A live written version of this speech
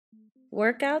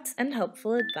workouts, and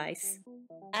helpful advice.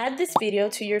 Add this video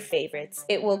to your favorites.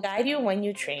 It will guide you when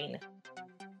you train.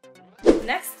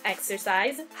 Next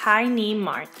exercise, high knee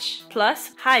march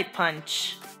plus high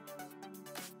punch.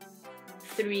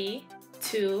 3,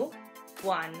 2,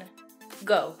 1,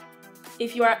 go.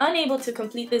 If you are unable to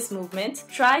complete this movement,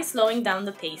 try slowing down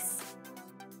the pace.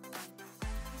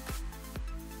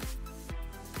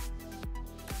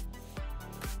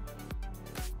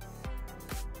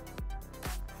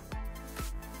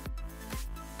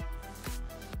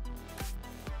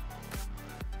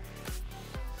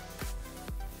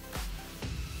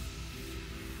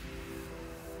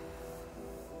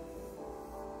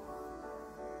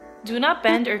 Do not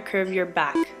bend or curve your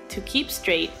back. To keep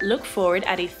straight, look forward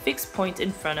at a fixed point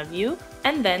in front of you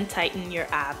and then tighten your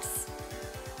abs.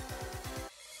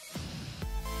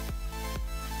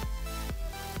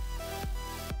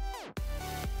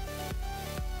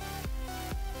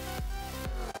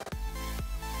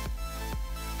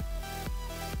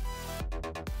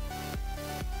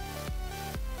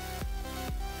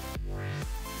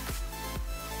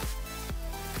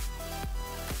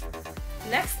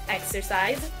 Next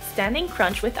exercise, standing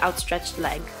crunch with outstretched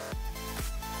leg.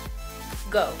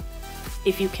 Go.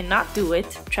 If you cannot do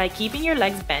it, try keeping your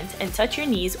legs bent and touch your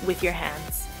knees with your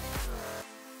hands.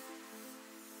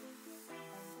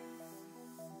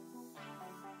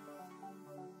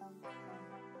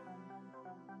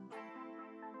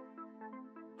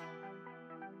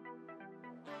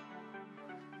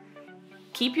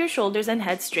 Keep your shoulders and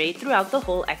head straight throughout the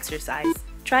whole exercise.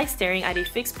 Try staring at a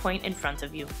fixed point in front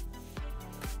of you.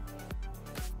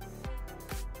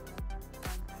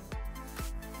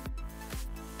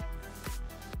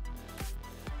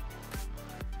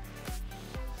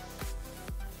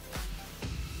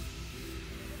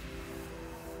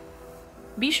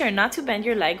 Be sure not to bend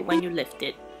your leg when you lift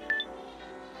it.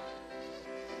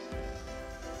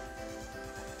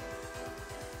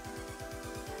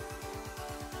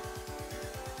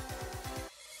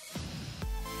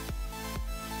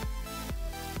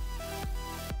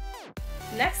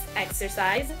 Next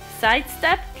exercise, side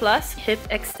step plus hip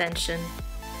extension.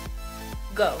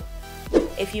 Go.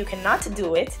 If you cannot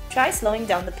do it, try slowing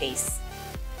down the pace.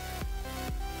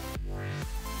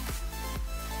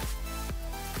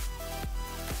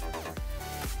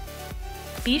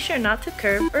 Be sure not to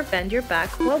curve or bend your back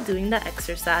while doing the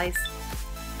exercise.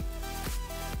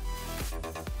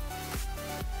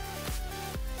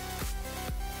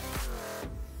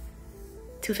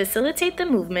 To facilitate the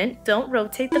movement, don't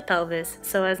rotate the pelvis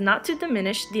so as not to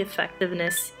diminish the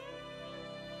effectiveness.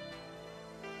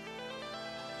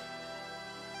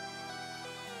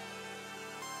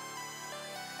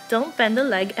 Don't bend the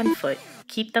leg and foot.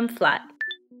 Keep them flat.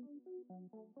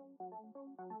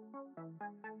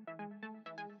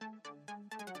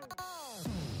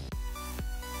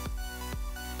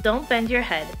 Don't bend your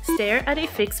head. Stare at a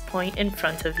fixed point in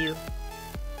front of you.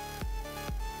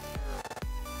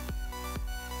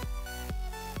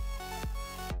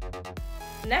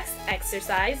 Next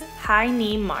exercise, high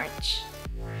knee march.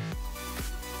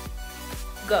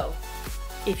 Go.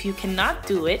 If you cannot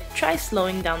do it, try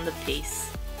slowing down the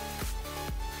pace.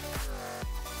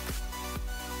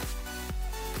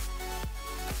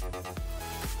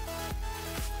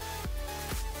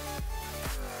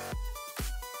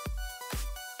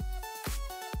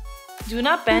 Do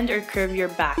not bend or curve your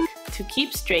back. To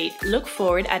keep straight, look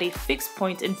forward at a fixed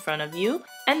point in front of you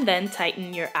and then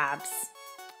tighten your abs.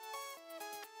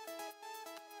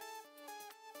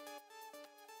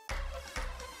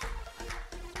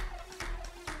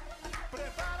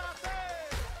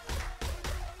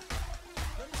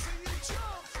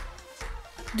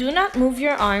 Do not move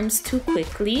your arms too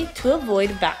quickly to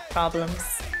avoid back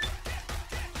problems.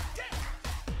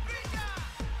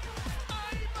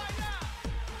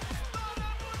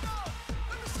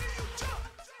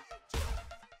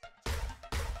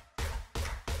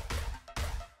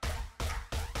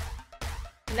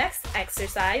 Next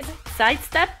exercise, side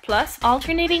step plus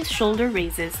alternating shoulder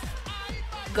raises.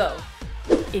 Go.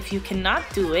 If you cannot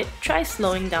do it, try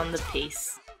slowing down the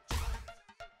pace.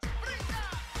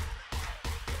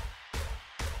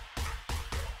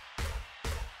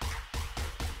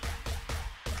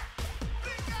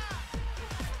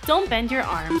 Don't bend your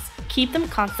arms. Keep them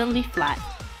constantly flat.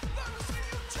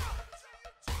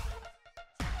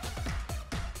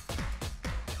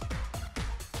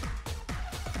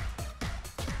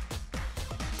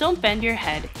 Don't bend your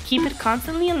head. Keep it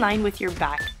constantly in line with your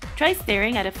back. Try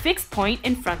staring at a fixed point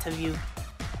in front of you.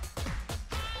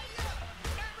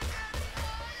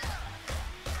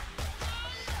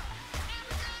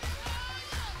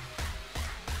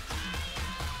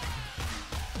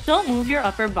 Don't move your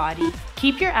upper body.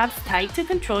 Keep your abs tight to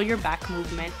control your back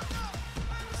movement.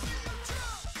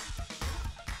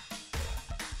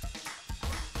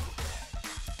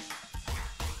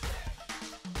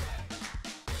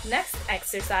 Next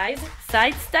exercise,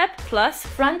 side step plus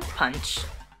front punch.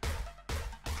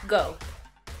 Go.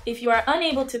 If you are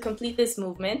unable to complete this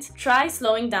movement, try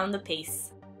slowing down the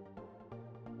pace.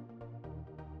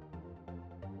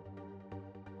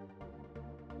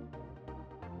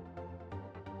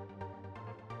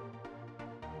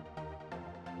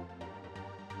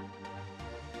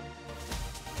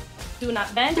 Do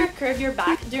not bend or curve your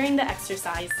back during the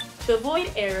exercise. To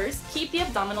avoid errors, keep the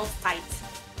abdominals tight.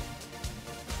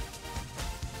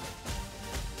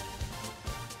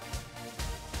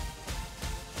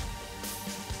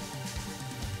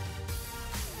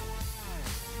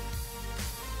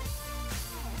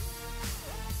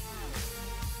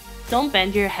 Don't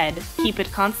bend your head. Keep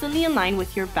it constantly in line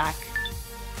with your back.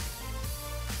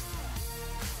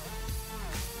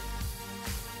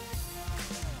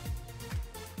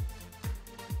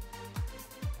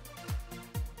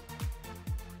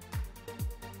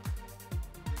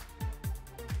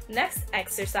 Next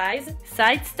exercise,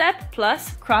 side step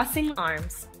plus crossing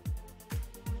arms.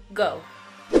 Go.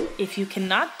 If you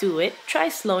cannot do it, try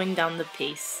slowing down the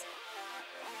pace.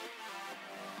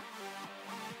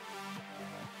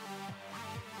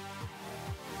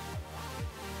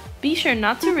 Be sure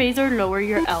not to raise or lower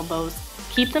your elbows.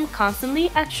 Keep them constantly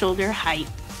at shoulder height.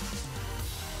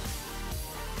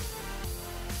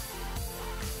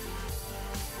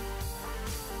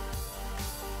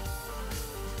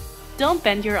 Don't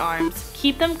bend your arms.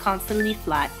 Keep them constantly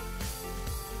flat.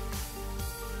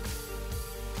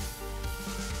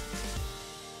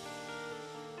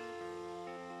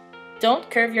 Don't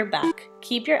curve your back.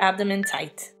 Keep your abdomen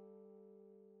tight.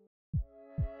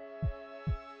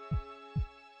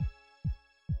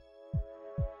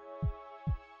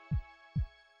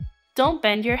 Don't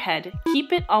bend your head.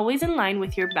 Keep it always in line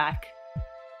with your back.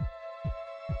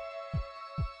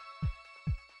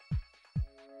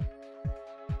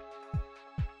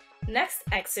 Next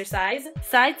exercise,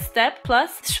 side step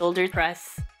plus shoulder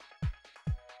press.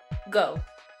 Go.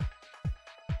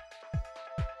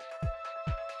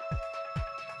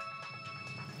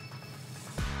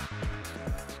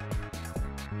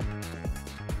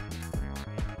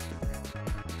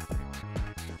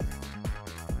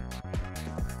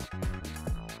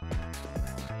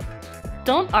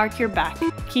 Don't arc your back.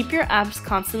 Keep your abs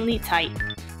constantly tight.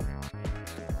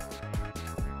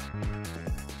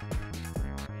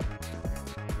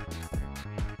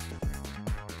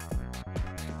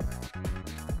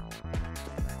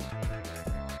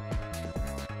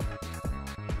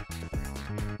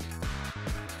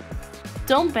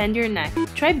 Don't bend your neck.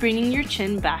 Try bringing your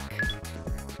chin back.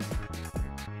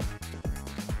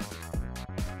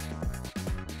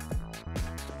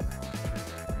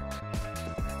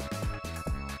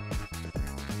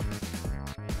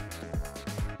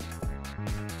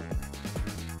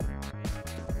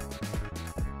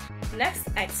 Next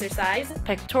exercise,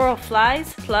 pectoral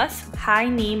flies plus high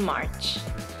knee march.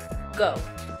 Go.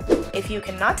 If you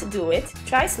cannot do it,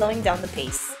 try slowing down the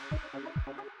pace.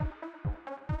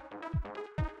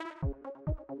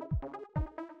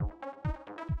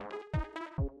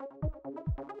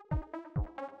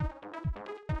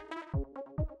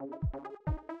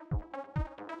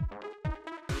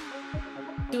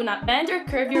 Do not bend or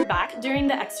curve your back during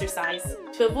the exercise.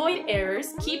 To avoid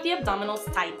errors, keep the abdominals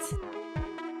tight.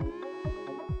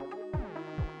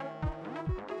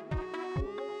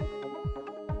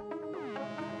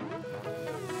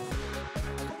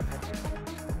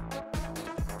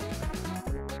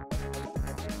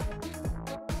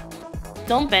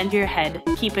 Don't bend your head.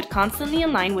 Keep it constantly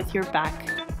in line with your back.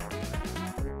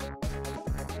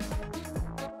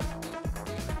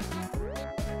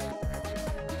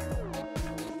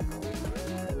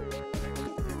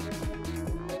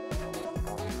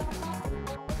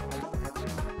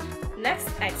 Next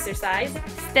exercise,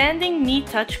 standing knee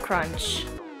touch crunch.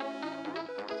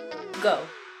 Go.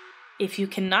 If you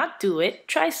cannot do it,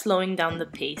 try slowing down the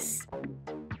pace.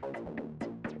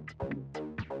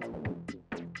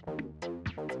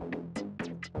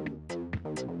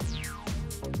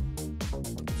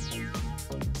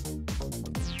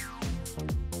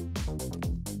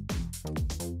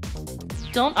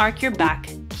 Don't arc your back.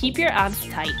 Keep your abs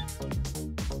tight.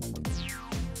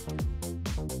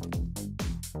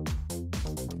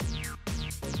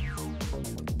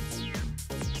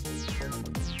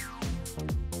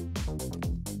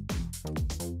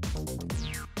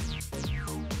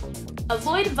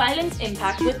 Avoid violent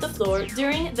impact with the floor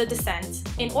during the descent.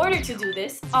 In order to do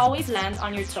this, always land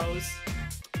on your toes.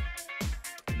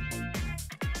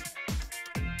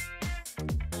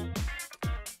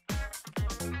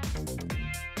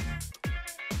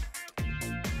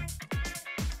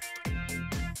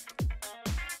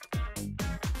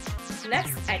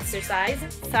 Next exercise,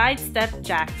 side step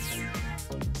jacks.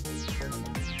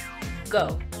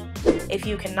 Go. If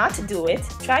you cannot do it,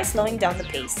 try slowing down the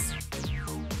pace.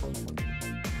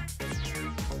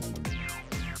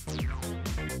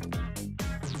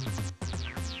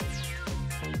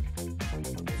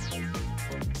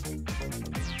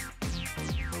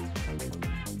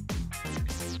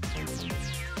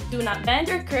 Do not bend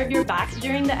or curve your back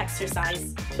during the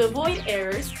exercise. To avoid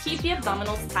errors, keep the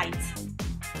abdominals tight.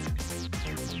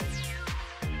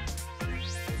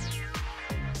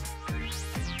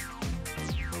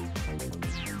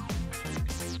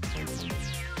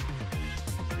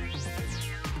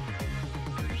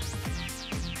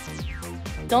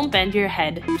 Don't bend your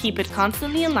head. Keep it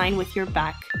constantly in line with your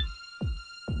back.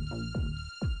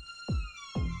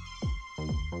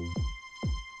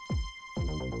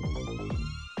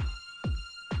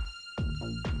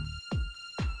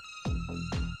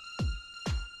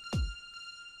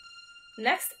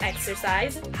 Next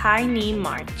exercise, high knee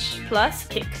march plus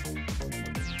kick.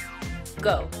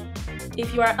 Go.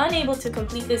 If you are unable to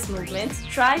complete this movement,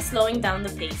 try slowing down the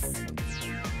pace.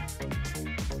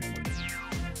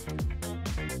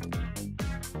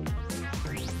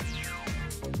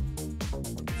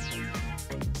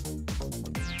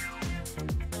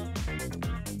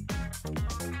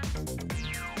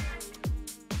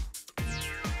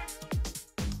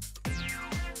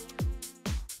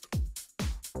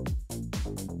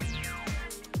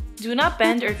 Do not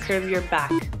bend or curve your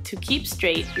back. To keep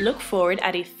straight, look forward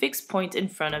at a fixed point in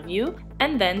front of you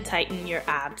and then tighten your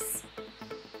abs.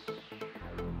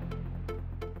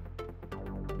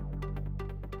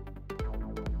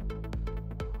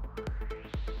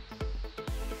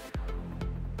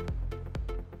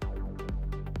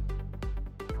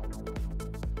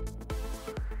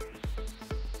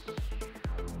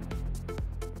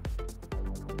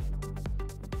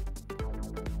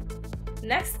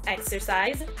 Next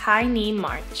exercise, high knee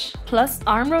march plus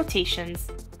arm rotations.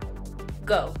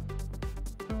 Go.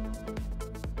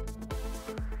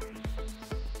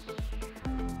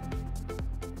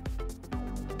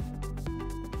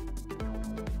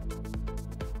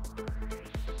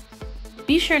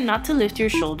 Be sure not to lift your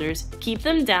shoulders. Keep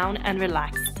them down and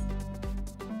relaxed.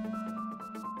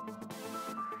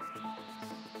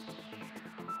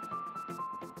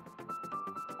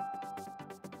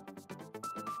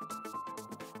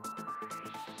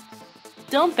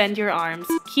 Don't bend your arms.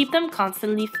 Keep them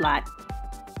constantly flat.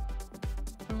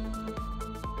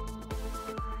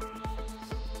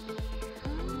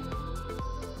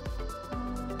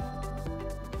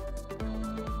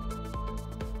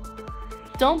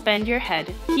 Don't bend your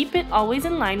head. Keep it always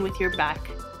in line with your back.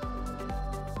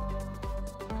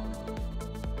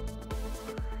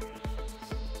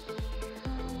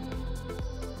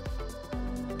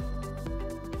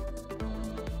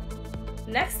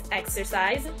 Next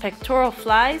exercise, pectoral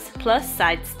flies plus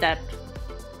side step.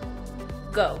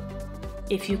 Go.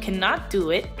 If you cannot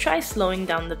do it, try slowing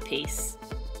down the pace.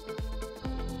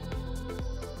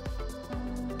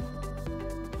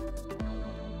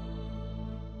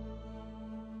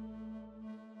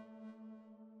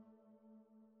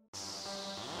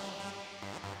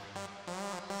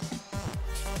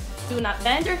 Do not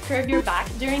bend or curve your back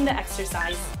during the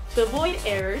exercise. To avoid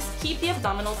errors, keep the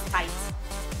abdominals tight.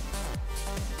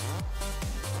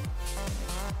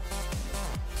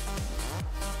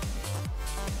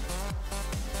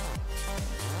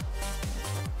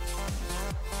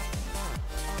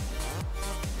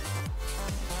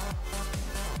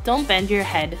 Don't bend your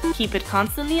head. Keep it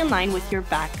constantly in line with your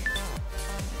back.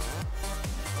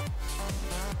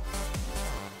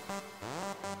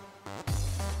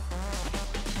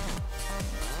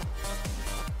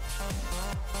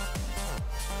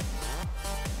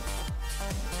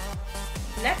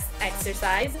 Next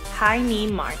exercise, high knee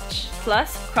march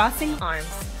plus crossing arms.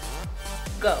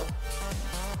 Go.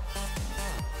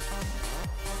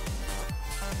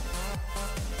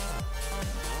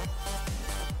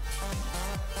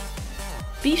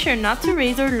 Be sure not to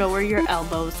raise or lower your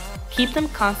elbows. Keep them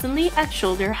constantly at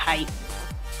shoulder height.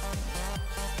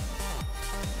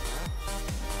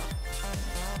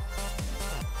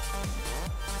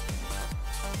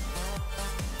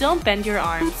 Don't bend your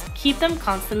arms. Keep them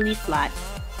constantly flat.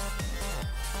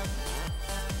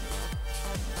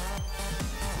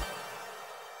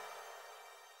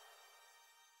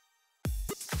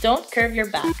 Don't curve your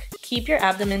back. Keep your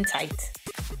abdomen tight.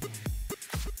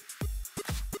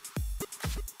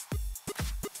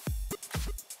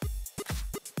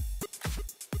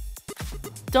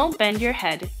 Don't bend your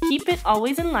head. Keep it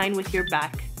always in line with your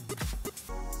back.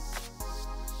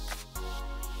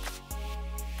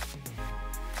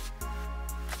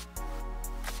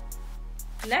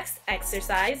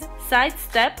 exercise, side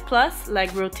step plus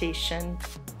leg rotation.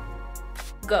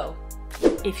 Go.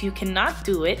 If you cannot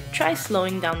do it, try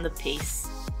slowing down the pace.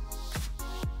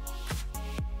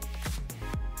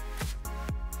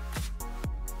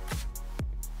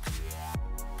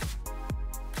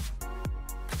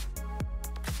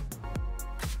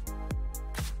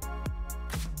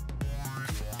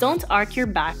 Don't arc your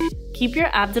back. Keep your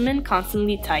abdomen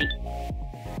constantly tight.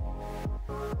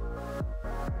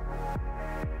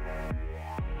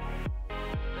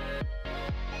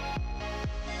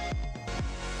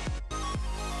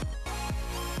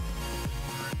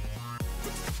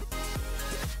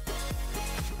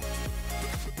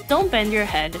 Don't bend your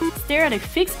head. Stare at a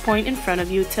fixed point in front of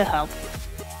you to help.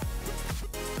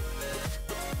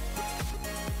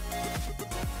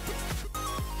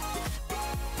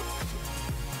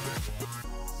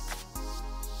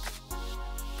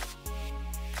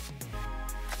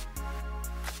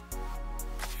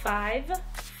 Five,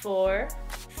 4,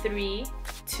 3,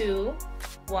 2,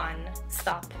 1.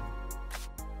 Stop.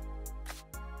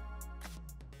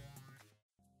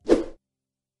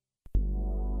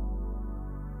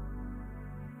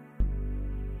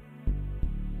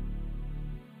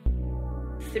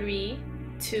 Three,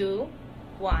 2,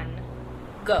 1.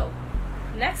 Go.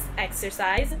 Next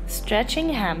exercise, stretching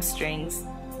hamstrings.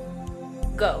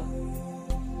 Go.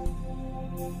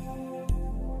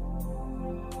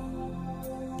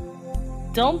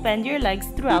 Don't bend your legs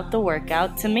throughout the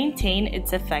workout to maintain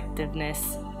its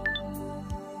effectiveness.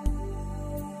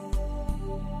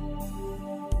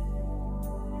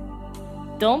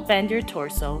 Don't bend your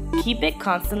torso. Keep it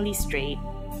constantly straight.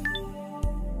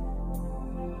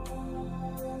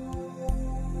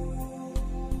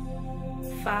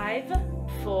 Five,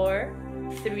 4,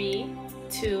 3,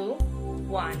 2,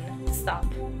 1. Stop.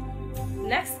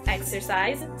 Next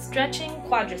exercise, stretching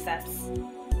quadriceps.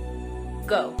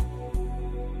 Go.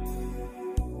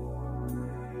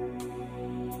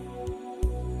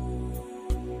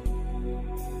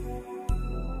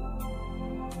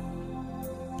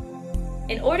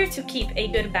 In order to keep a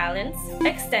good balance,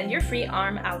 extend your free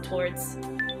arm outwards.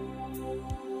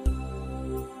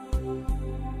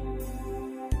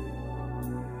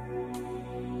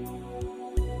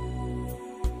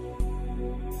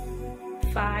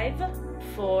 Five,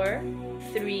 4,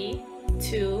 3,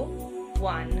 2,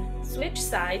 1. Switch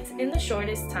sides in the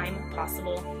shortest time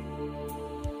possible.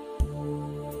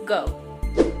 Go.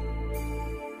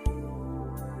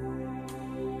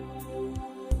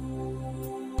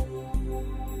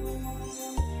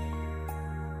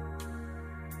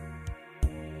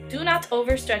 Do not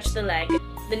overstretch the leg.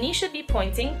 The knee should be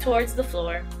pointing towards the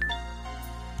floor.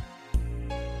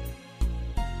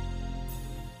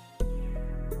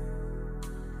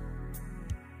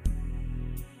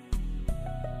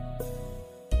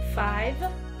 Five,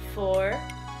 4,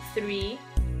 3,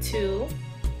 2,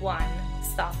 1.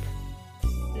 Stop.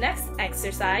 Next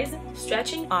exercise,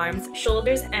 stretching arms,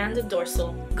 shoulders, and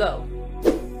dorsal. Go.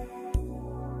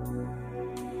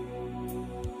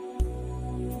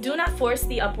 Do not force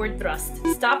the upward thrust.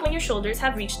 Stop when your shoulders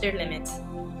have reached their limit.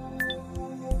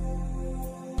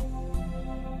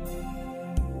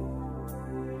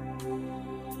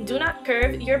 Do not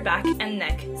curve your back and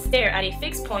neck. Stare at a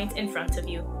fixed point in front of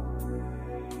you.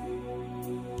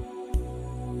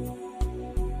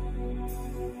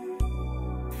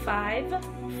 Five,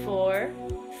 4,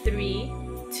 3,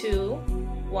 2,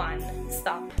 1.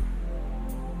 Stop.